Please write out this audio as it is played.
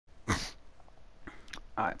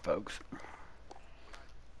Alright folks,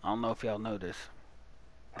 I don't know if y'all know this,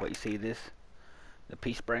 but you see this, the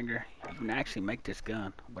Peacebringer, you can actually make this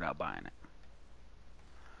gun without buying it.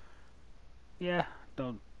 Yeah,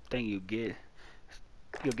 the thing you'll get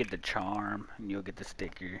the charm and you'll get the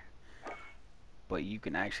sticker, but you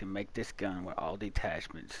can actually make this gun with all the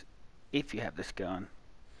attachments. If you have this gun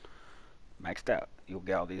maxed out, you'll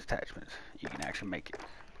get all these attachments. You can actually make it.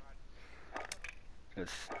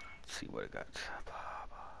 Let's see what it got.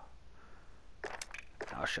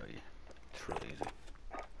 I'll show you. It's really easy.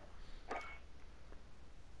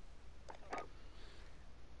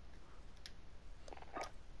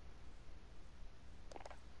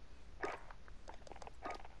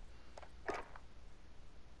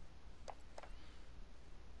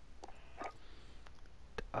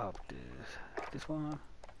 Up this one,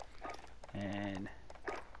 and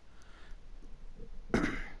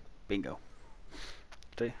bingo.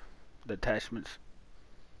 See the attachments.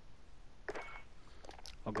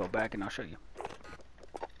 I'll go back and I'll show you.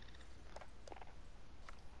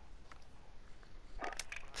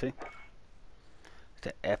 See, it's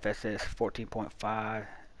the FSS 14.5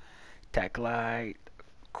 Tac Light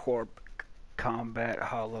Corp Combat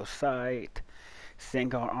Hollow Sight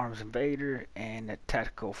Singuard Arms Invader and the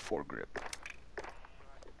Tactical Foregrip.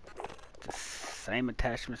 The same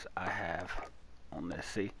attachments I have on this.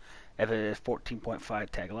 See, FSS 14.5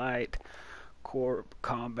 Tac Light Corp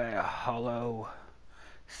Combat Hollow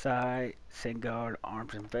Sight Singuard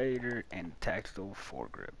Arms Invader and Tactical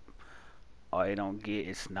Foregrip. All you don't get,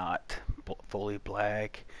 it's not fully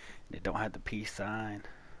black, and it don't have the peace sign,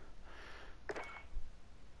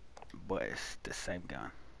 but it's the same gun.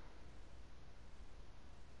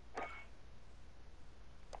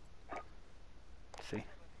 See,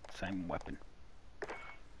 same weapon.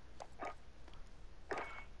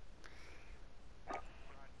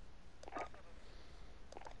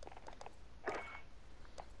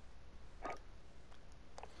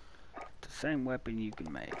 The same weapon you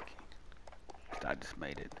can make. I just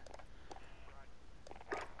made it.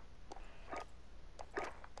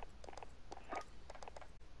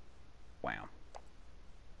 Wow.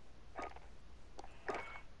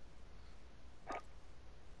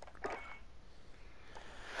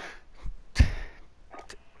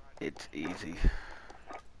 It's easy.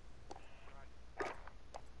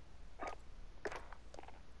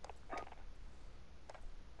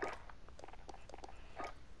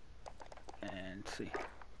 And see,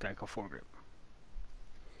 Tactical Foregrip.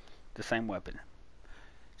 The same weapon.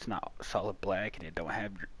 It's not solid black and it don't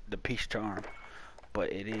have the peace charm,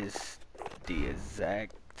 but it is the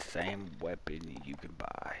exact same weapon you can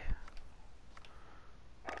buy.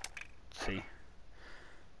 See,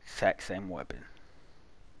 exact same weapon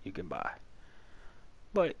you can buy,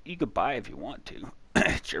 but you could buy if you want to.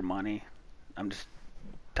 It's your money. I'm just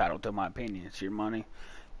entitled to my opinion. It's your money.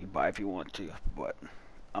 You buy if you want to, but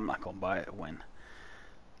I'm not gonna buy it when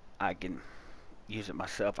I can use it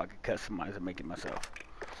myself. I can customize and make it myself.